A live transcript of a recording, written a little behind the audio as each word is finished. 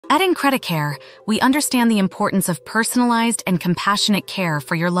At Incredicare, we understand the importance of personalized and compassionate care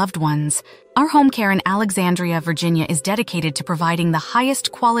for your loved ones. Our home care in Alexandria, Virginia is dedicated to providing the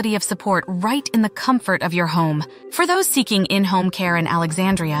highest quality of support right in the comfort of your home. For those seeking in-home care in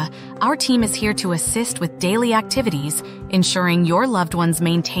Alexandria, our team is here to assist with daily activities, ensuring your loved ones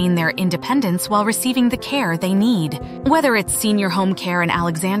maintain their independence while receiving the care they need. Whether it's senior home care in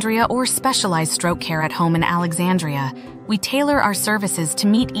Alexandria or specialized stroke care at home in Alexandria, we tailor our services to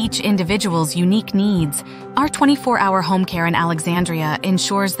meet each individual's unique needs. Our 24-hour home care in Alexandria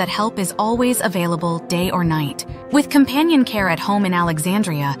ensures that help is always available day or night. With companion care at home in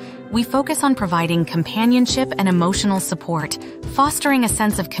Alexandria, we focus on providing companionship and emotional support, fostering a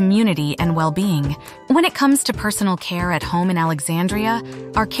sense of community and well-being. When it comes to personal care at home in Alexandria,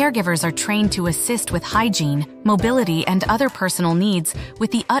 our caregivers are trained to assist with hygiene, mobility, and other personal needs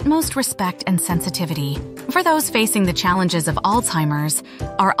with the utmost respect and sensitivity. For those facing the challenges of Alzheimer's,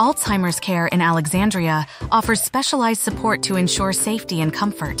 our Alzheimer's care in Alexandria offers specialized support to ensure safety and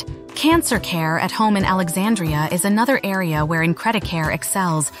comfort. Cancer care at home in Alexandria is another area where Incredicare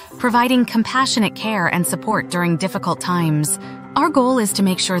excels, providing compassionate care and support during difficult times. Our goal is to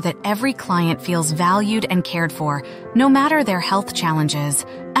make sure that every client feels valued and cared for, no matter their health challenges.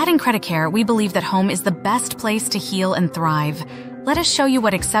 At Incredicare, we believe that home is the best place to heal and thrive. Let us show you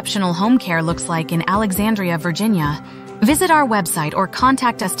what exceptional home care looks like in Alexandria, Virginia. Visit our website or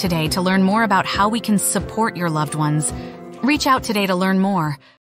contact us today to learn more about how we can support your loved ones. Reach out today to learn more.